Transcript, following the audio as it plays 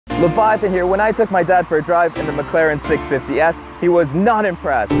Leviathan here. When I took my dad for a drive in the McLaren 650S, he was not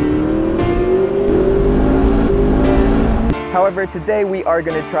impressed. However, today we are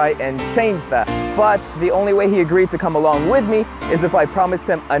going to try and change that. But the only way he agreed to come along with me is if I promised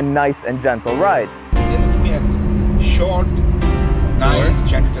him a nice and gentle ride. Just give me a short, nice,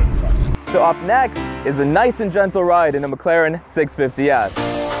 gentle ride. So up next is a nice and gentle ride in a McLaren 650S.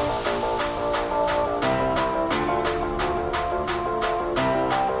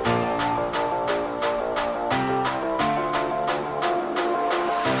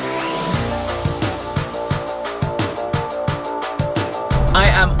 I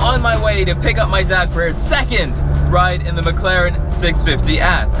am on my way to pick up my dad for his second ride in the McLaren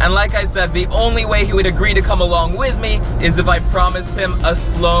 650S. And like I said, the only way he would agree to come along with me is if I promised him a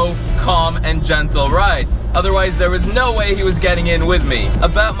slow, calm, and gentle ride. Otherwise, there was no way he was getting in with me.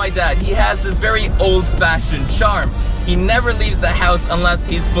 About my dad, he has this very old-fashioned charm. He never leaves the house unless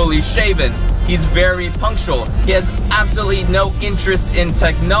he's fully shaven. He's very punctual. He has absolutely no interest in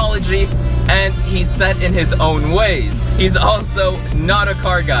technology, and he's set in his own ways. He's also not a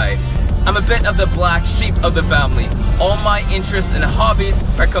car guy. I'm a bit of the black sheep of the family. All my interests and hobbies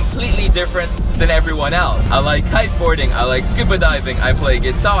are completely different than everyone else. I like kiteboarding, I like scuba diving, I play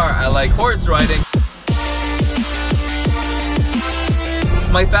guitar, I like horse riding.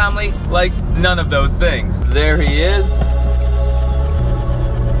 My family likes none of those things. There he is.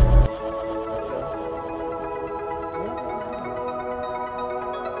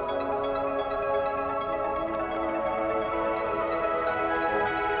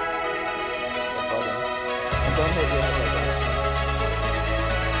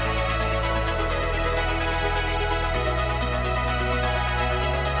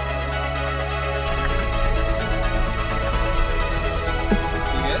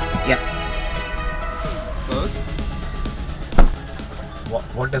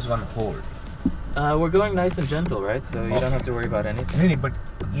 What does one hold? We're going nice and gentle, right? So you don't have to worry about anything. Really, but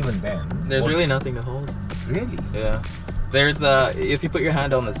even then... There's really nothing to hold. Really? Yeah. There's if you put your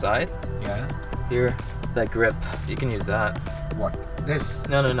hand on the side. Yeah. Here, that grip. You can use that. What? This?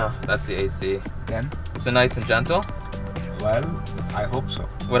 No. That's the AC. Then? So nice and gentle? Well, I hope so.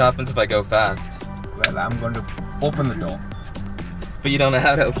 What happens if I go fast? Well, I'm going to open the door. But you don't know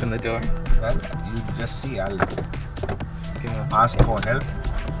how to open the door. Well, you just see. I'll ask for help.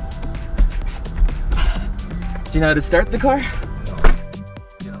 Do you know how to start the car? No.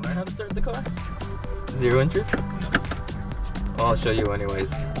 Do you want to learn how to start the car? Zero interest? No. Well, I'll show you anyways.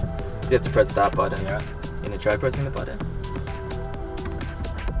 So you have to press that button. Yeah. You gonna try pressing the button?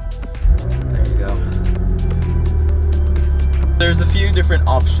 There you go. There's a few different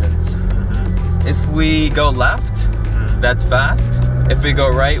options. If we go left, that's fast. If we go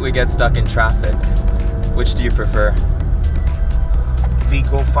right, we get stuck in traffic. Which do you prefer? We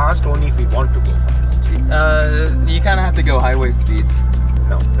go fast only if we want to go fast. You kind of have to go highway speeds.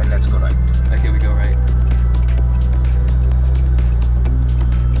 No, then let's go right. Okay, we go right.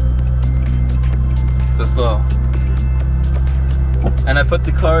 So slow. And I put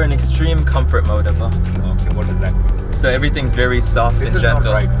the car in extreme comfort mode, Abba. Okay, what does that mean? So everything's very soft and gentle. This is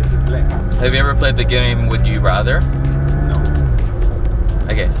not right, this is left. Have you ever played the game Would You Rather? No.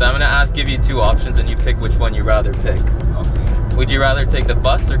 Okay, so I'm gonna give you two options and you pick which one you rather pick. Okay. Would you rather take the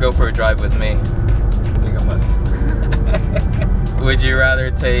bus or go for a drive with me? Take a bus. Would you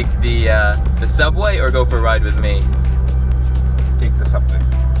rather take the subway or go for a ride with me? Take the subway.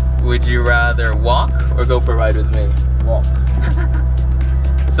 Would you rather walk or go for a ride with me? Walk.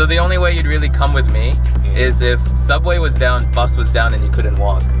 So the only way you'd really come with me is if subway was down, bus was down, and you couldn't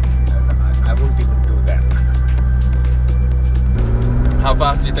walk. I won't even do that. How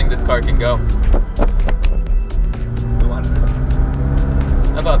fast do you think this car can go?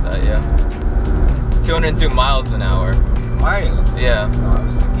 200. About that, yeah. 202 miles an hour. Miles? Yeah. No, I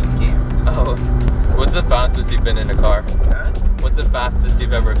was thinking games. Oh. What's the fastest you've been in a car? Huh? What's the fastest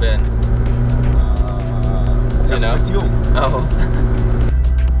you've ever been? Just you know? with you. Oh.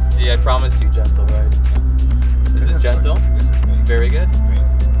 See, I promised you gentle ride. This is gentle? Good. This is good. Very good? Great.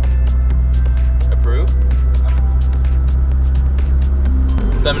 Approve?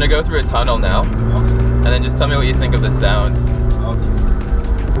 So I'm gonna go through a tunnel now. Okay. And then just tell me what you think of the sound. Okay.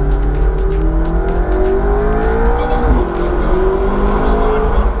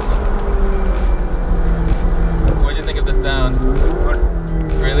 What do you think of the sound? Good.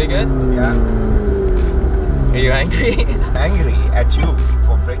 Really good? Yeah. Are you angry? Angry at you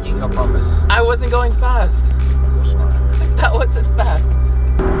for breaking your promise. I wasn't going fast. That wasn't fast.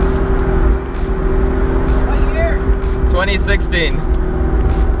 What year? 2016.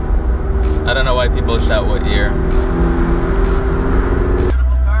 I don't know why people shout what year.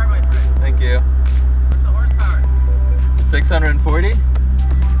 Beautiful car, my 640? We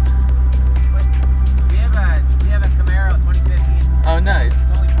have a Camaro 2015. Oh, nice.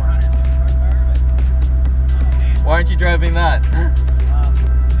 It's only 400 horsepower, but Why aren't you driving that?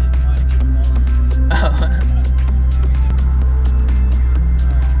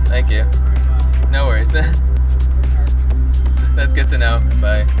 Thank you. No worries. That's good to know.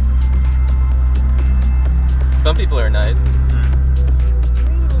 Bye. Some people are nice.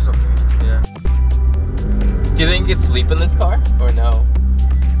 It was okay. Yeah. Do you think you could sleep in this car or no?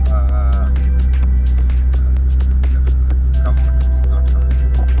 Comfortably, not comfortably.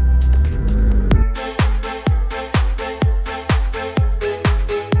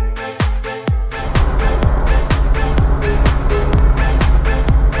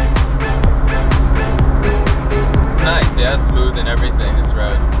 It's nice, yeah, smooth and everything, this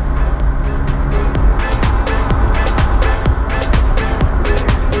road.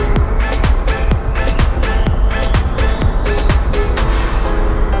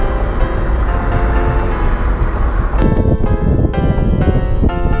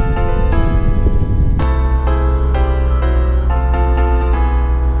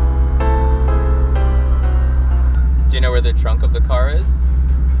 Do you know where the trunk of the car is?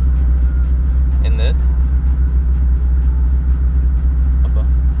 In this?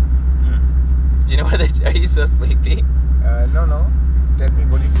 Do you know where the... Are you so sleepy? No. Tell me,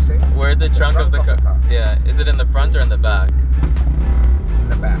 what did you say? Where's the trunk of the car? Yeah. Is it in the front or in the back? In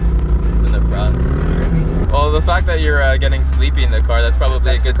the back. It's in the front. Really? Well, the fact that you're getting sleepy in the car, that's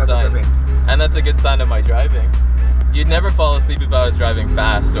probably a good because of sign. the wind. And that's a good sign of my driving. You'd never fall asleep if I was driving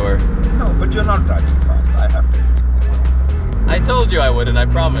fast or... No, but you're not driving fast. I have to admit. I told you I wouldn't, I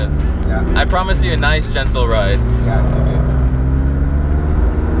promise. Yeah. I promised you a nice, gentle ride. Yeah,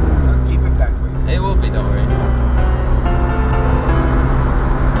 you did. Keep it that way. It will be, don't worry.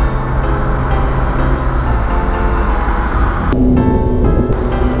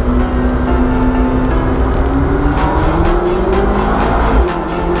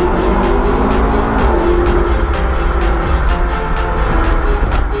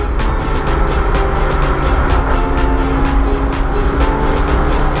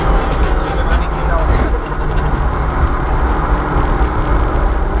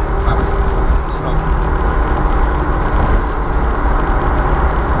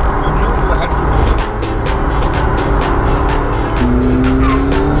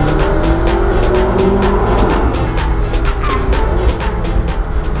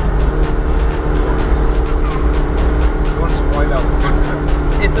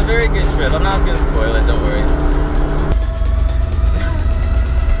 It's a very good trip. I'm not gonna spoil it, don't worry.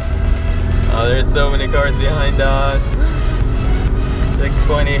 Oh, there's so many cars behind us.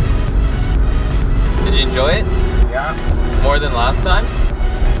 620. Did you enjoy it? Yeah. More than last time?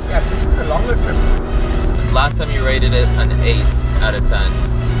 Yeah, this is a longer trip. Last time you rated it an 8 out of 10.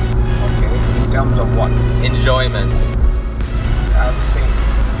 Okay. In terms of what? Enjoyment. I would say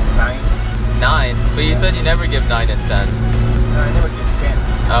 9. 9? But you said you never give 9 and 10. No, I never did 10.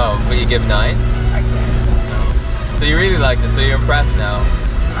 Oh, but you give 9? I can. So you really liked it, so you're impressed now.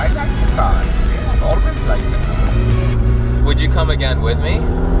 I like the car. Yeah, I've always liked the car. Would you come again with me?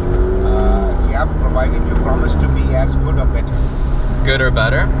 Yeah, provided you promise to be as good or better. Good or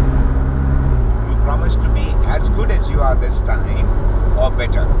better? You promise to be as good as you are this time, or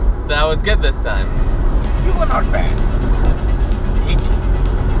better. So I was good this time. You were not bad. 8.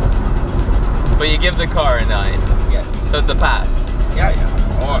 But you give the car a 9. Yes. So it's a pass. Yeah, of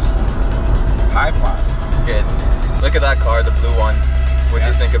course. High pass. Good. Look at that car, the blue one. What do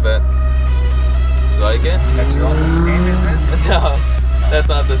you think of it? You like it? That's your same as this? No, that's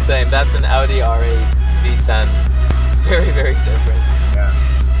not the same. That's an Audi R8 V10. Very, very different. Yeah.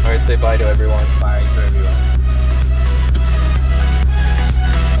 Alright, say bye to everyone. Bye to everyone.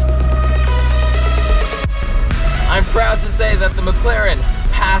 I'm proud to say that the McLaren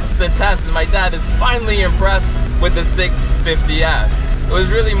passed the test and my dad is finally impressed with the 650S. It was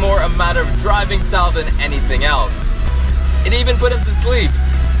really more a matter of driving style than anything else. It even put him to sleep.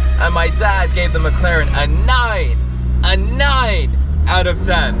 And my dad gave the McLaren a 9 out of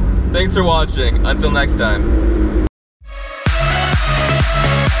 10. Thanks for watching. Until next time.